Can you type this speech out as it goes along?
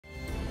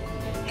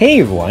Hey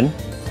everyone,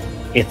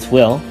 it's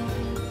Will,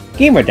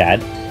 Gamer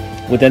Dad,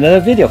 with another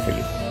video for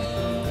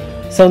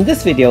you. So in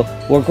this video,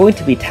 we're going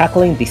to be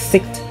tackling the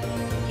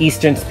 6th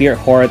Eastern spirit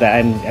horror that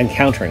I'm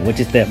encountering, which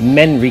is the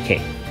Menreiki.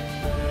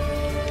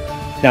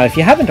 Now if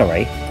you haven't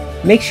already,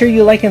 make sure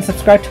you like and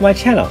subscribe to my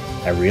channel,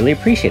 I really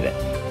appreciate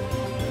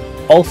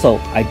it. Also,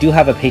 I do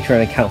have a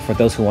Patreon account for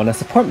those who want to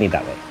support me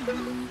that way.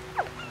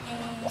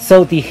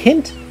 So the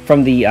hint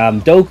from the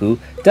Dogu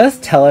does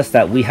tell us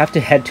that we have to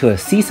head to a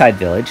seaside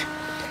village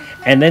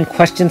and then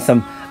question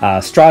some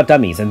straw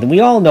dummies, and we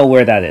all know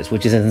where that is,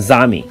 which is in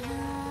Zami.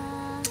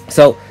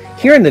 So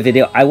here in the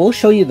video, I will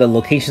show you the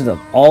locations of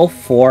all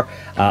 4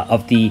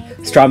 of the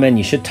straw men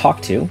you should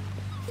talk to,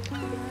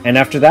 and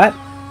after that,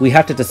 we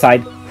have to decide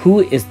who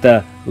is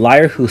the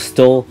liar who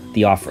stole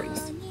the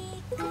offerings.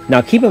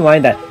 Now keep in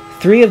mind that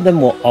 3 of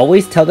them will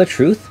always tell the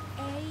truth,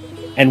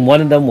 and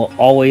 1 of them will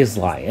always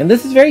lie. And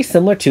this is very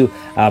similar to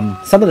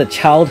some of the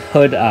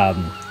childhood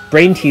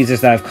brain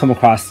teasers that I've come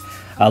across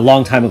a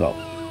long time ago.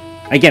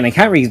 Again, I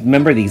can't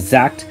remember the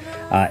exact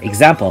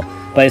example,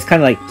 but it's kind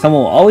of like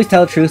someone will always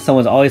tell the truth,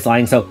 someone's always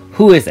lying, so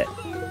who is it?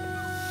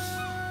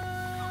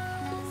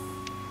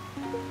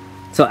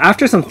 So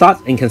after some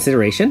thought and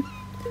consideration,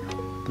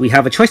 we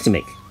have a choice to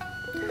make.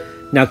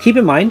 Now keep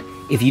in mind,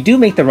 if you do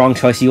make the wrong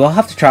choice, you will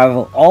have to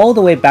travel all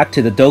the way back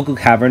to the Dogu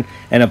Cavern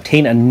and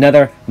obtain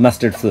another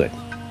mustard fluid.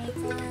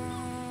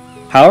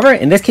 However,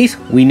 in this case,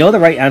 we know the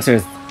right answer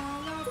is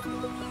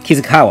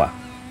Kizukawa.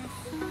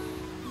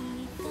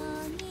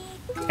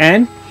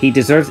 And he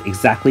deserves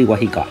exactly what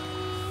he got.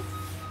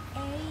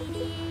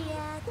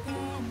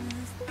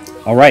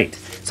 Alright,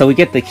 so we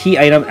get the key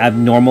item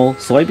abnormal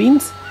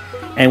soybeans,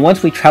 and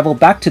once we travel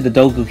back to the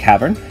Dogu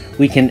Cavern,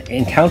 we can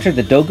encounter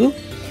the Dogu,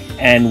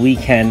 and we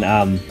can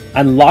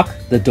unlock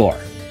the door.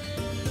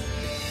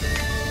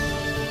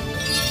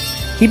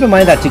 Keep in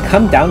mind that to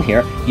come down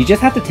here, you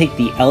just have to take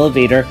the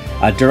elevator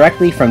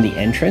directly from the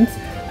entrance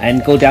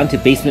and go down to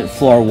basement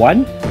floor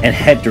 1 and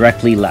head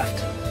directly left.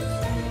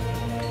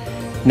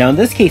 Now in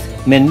this case,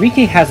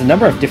 Menreiki has a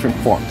number of different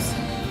forms.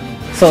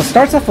 So it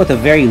starts off with a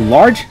very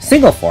large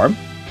single form,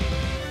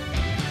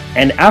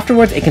 and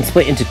afterwards it can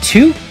split into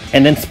 2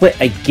 and then split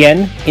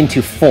again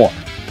into 4.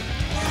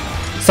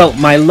 So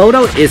my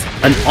loadout is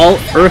an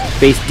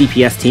all-earth-based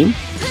DPS team,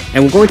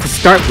 and we're going to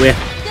start with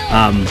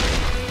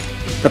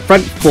the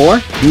front 4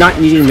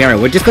 not needing Mara.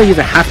 We're just going to use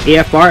a half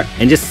AF bar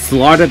and just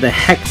slaughter the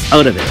heck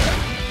out of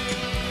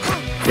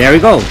it. There we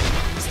go.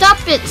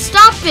 Stop it!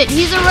 Stop it!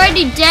 He's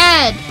already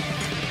dead!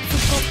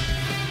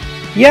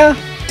 Yeah,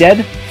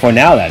 dead for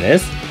now, that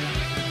is.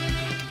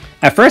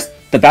 At first,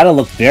 the battle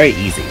looked very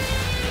easy.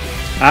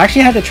 I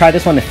actually had to try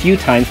this one a few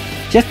times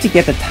just to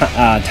get the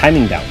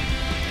timing down.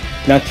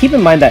 Now keep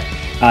in mind that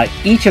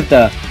each of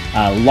the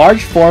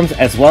large forms,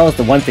 as well as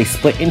the ones they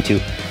split into,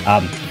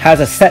 has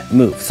a set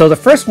move. So the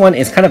first one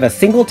is kind of a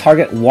single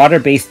target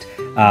water-based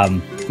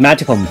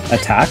magical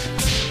attack,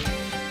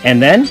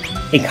 and then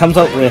it comes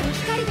out with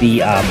the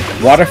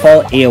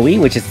waterfall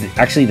AoE, which is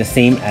actually the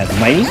same as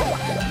Mighty,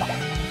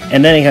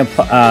 and then it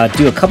can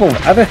do a couple of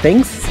other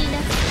things.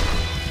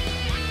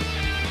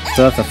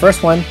 So that's the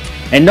first one,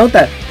 and note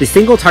that the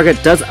single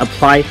target does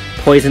apply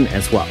poison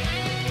as well.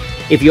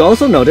 If you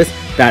also notice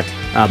that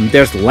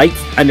there's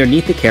lights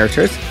underneath the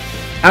characters,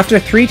 after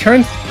 3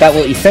 turns, that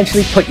will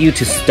essentially put you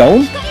to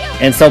stone,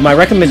 and so my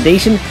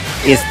recommendation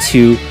is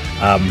to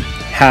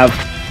have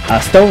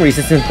stone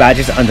resistance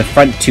badges on the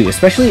front too,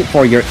 especially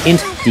for your int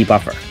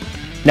debuffer.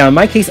 Now in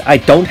my case, I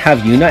don't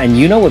have Yuna, and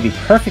Yuna would be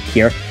perfect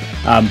here.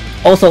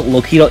 Also,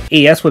 Lokido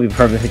AS would be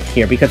perfect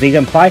here because they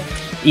can apply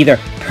either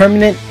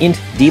permanent int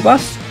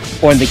debuffs,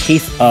 or in the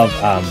case of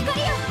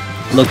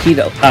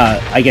Lokido,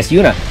 I guess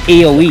Yuna,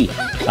 AoE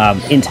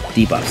int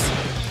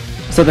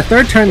debuffs. So the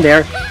third turn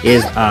there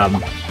is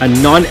a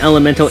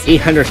non-elemental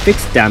 800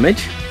 fixed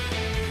damage.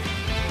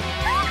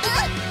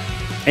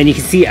 And you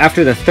can see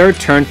after the third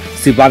turn,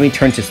 Tsubami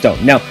turned to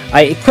stone. Now,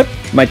 I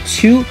equipped my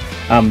 2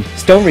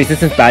 stone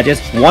resistance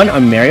badges, one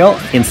on Mariel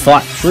in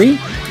slot 3,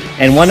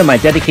 and one on my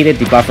dedicated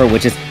debuffer,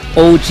 which is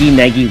OG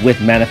Negi with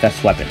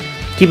Manifest Weapon.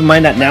 Keep in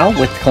mind that now,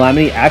 with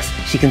Calamity Axe,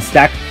 she can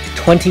stack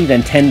 20,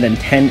 then 10, then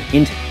 10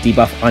 int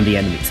debuff on the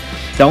enemies.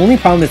 The only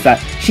problem is that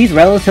she's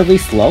relatively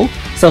slow,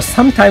 so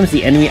sometimes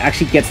the enemy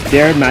actually gets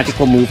their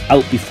magical move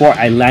out before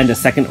I land a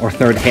second or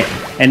third hit.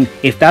 And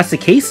if that's the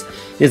case,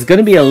 it's going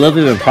to be a little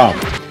bit of a problem.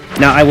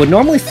 Now I would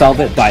normally solve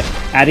it by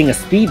adding a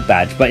speed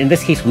badge, but in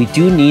this case we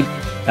do need,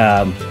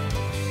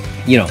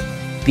 you know,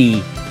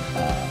 the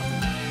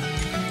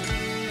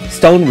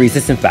stone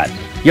resistance badge.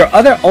 Your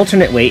other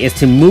alternate way is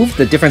to move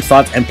the different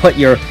slots and put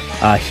your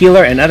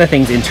healer and other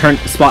things in turn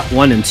spot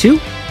 1 and 2,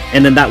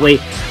 and then that way,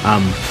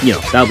 you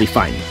know, that'll be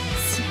fine.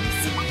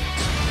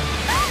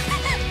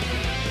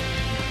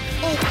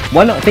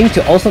 One thing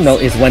to also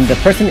note is when the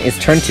person is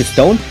turned to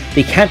stone,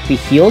 they can't be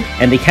healed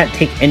and they can't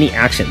take any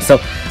action.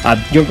 So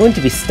you're going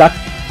to be stuck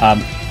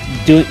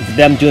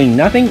doing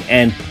nothing,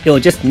 and it will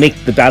just make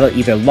the battle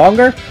either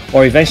longer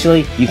or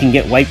eventually you can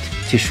get wiped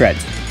to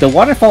shreds. The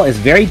waterfall is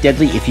very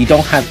deadly if you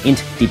don't have int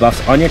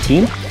debuffs on your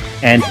team,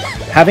 and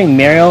having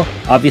Mariel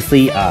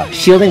obviously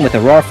shielding with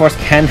Aurora Force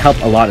can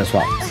help a lot as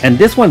well. And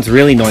this one's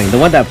really annoying. The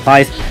one that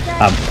applies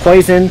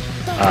poison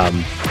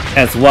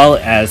as well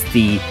as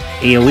the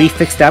AoE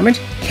fixed damage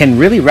can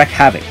really wreak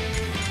havoc.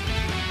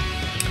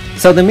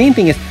 So the main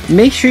thing is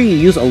make sure you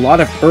use a lot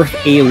of Earth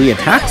AoE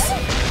attacks.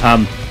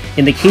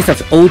 In the case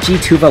of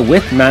OG Tuva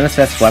with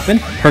Manifest Weapon,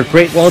 her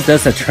Great Wall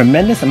does a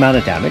tremendous amount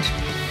of damage.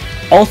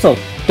 Also,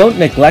 don't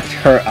neglect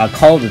her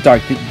Call of the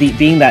Dark,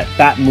 being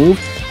that move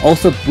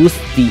also boosts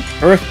the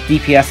Earth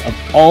DPS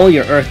of all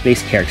your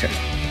Earth-based characters.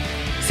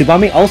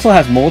 Tsubame also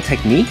has Mold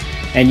Technique,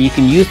 and you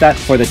can use that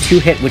for the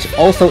 2-hit, which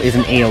also is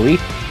an AoE,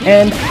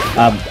 and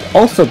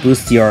also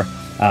boosts your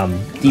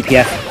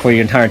DPS for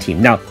your entire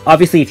team. Now,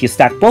 obviously, if you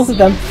stack both of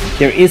them,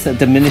 there is a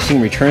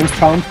diminishing returns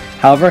problem.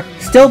 However,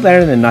 still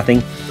better than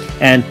nothing,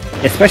 and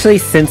especially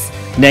since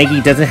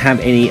Nagi doesn't have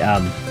any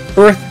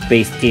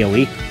Earth-based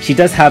AoE, she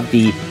does have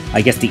the,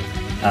 I guess, the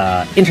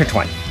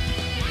Intertwine.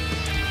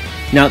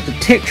 Now, the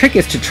trick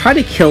is to try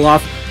to kill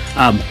off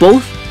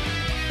both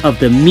of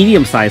the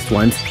medium-sized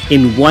ones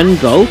in one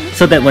go,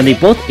 so that when they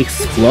both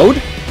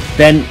explode,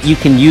 then you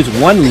can use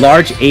one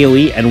large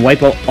AoE and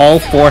wipe out all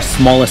 4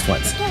 smallest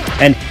ones.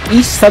 And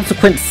each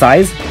subsequent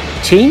size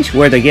change,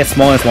 where they get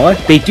smaller and smaller,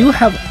 they do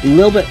have a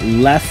little bit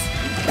less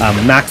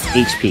max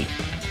HP.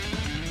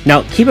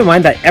 Now, keep in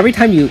mind that every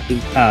time you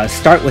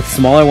start with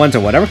smaller ones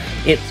or whatever,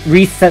 it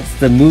resets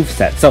the move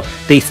set. So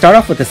they start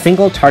off with a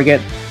single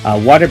target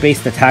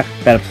water-based attack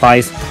that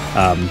applies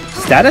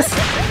status.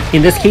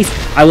 In this case,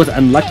 I was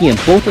unlucky and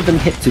both of them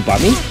hit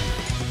Tsubame.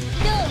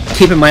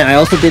 Keep in mind, I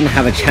also didn't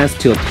have a chance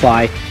to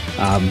apply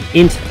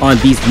int on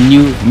these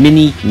new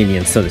mini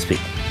minions, so to speak.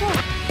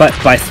 But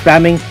by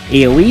spamming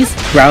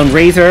AoEs, Ground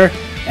Razor,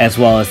 as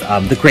well as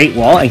the Great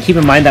Wall, and keep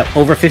in mind that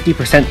over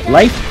 50%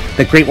 life,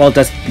 the Great Wall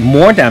does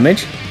more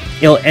damage,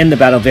 it'll end the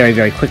battle very,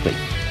 very quickly.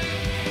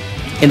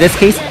 In this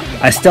case,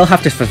 I still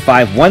have to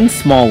survive one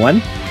small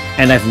one,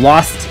 and I've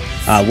lost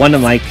one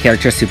of my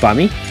characters,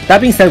 Tsubame. That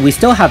being said, we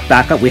still have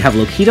backup. We have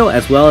Lokito,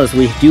 as well as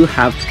we do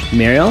have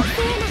Mariel,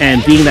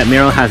 and being that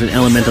Mariel has an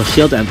elemental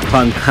shield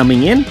upon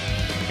coming in,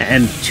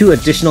 and 2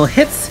 additional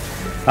hits,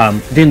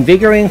 the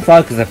Invigorating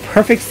Fog is a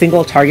perfect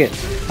single target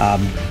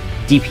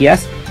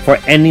DPS for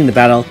ending the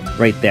battle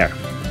right there.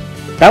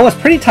 That was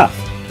pretty tough,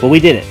 but we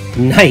did it.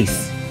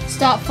 Nice!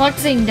 Stop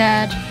flexing,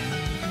 Dad.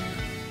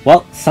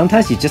 Well,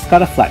 sometimes you just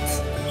gotta flex.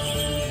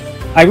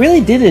 I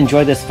really did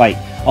enjoy this fight,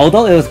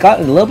 although it was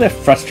gotten a little bit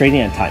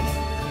frustrating at times.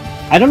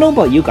 I don't know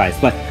about you guys,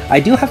 but I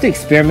do have to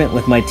experiment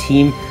with my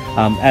team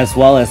as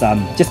well as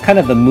just kind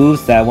of the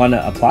moves that I want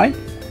to apply.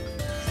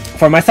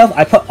 For myself,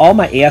 I put all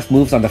my AF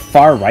moves on the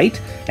far right,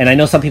 and I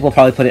know some people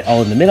probably put it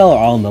all in the middle or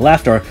all in the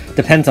left, or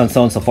depends on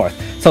so on and so forth.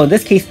 So in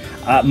this case,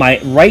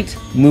 my right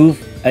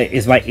move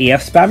is my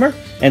AF spammer,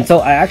 and so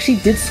I actually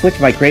did switch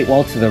my Great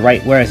Wall to the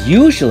right, whereas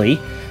usually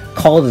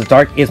Call of the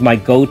Dark is my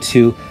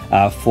go-to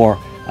for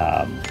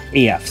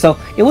AF. So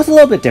it was a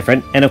little bit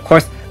different, and of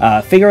course,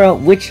 figuring out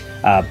which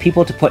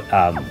people to put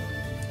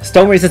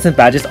stone resistant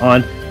badges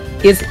on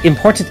is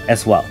important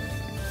as well.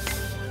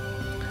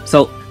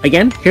 So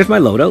again, here's my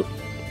loadout.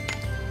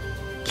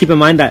 Keep in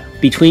mind that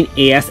between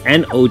AS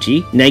and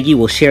OG, Nagi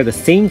will share the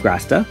same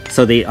Grasta,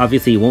 so they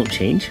obviously won't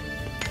change.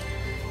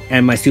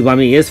 And my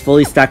Tsubame is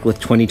fully stacked with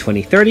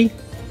 20-20-30.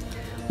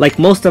 Like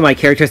most of my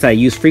characters that I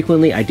use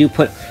frequently, I do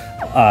put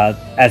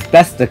as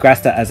best the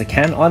Grasta as I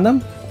can on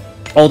them.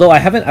 Although I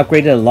haven't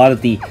upgraded a lot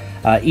of the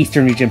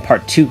Eastern Region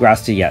Part 2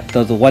 Grasta yet,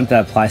 those are the ones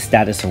that apply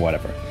status or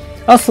whatever.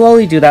 I'll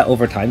slowly do that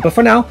over time, but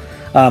for now,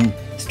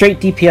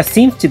 straight DPS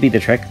seems to be the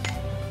trick.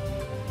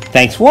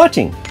 Thanks for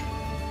watching!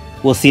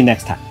 We'll see you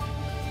next time.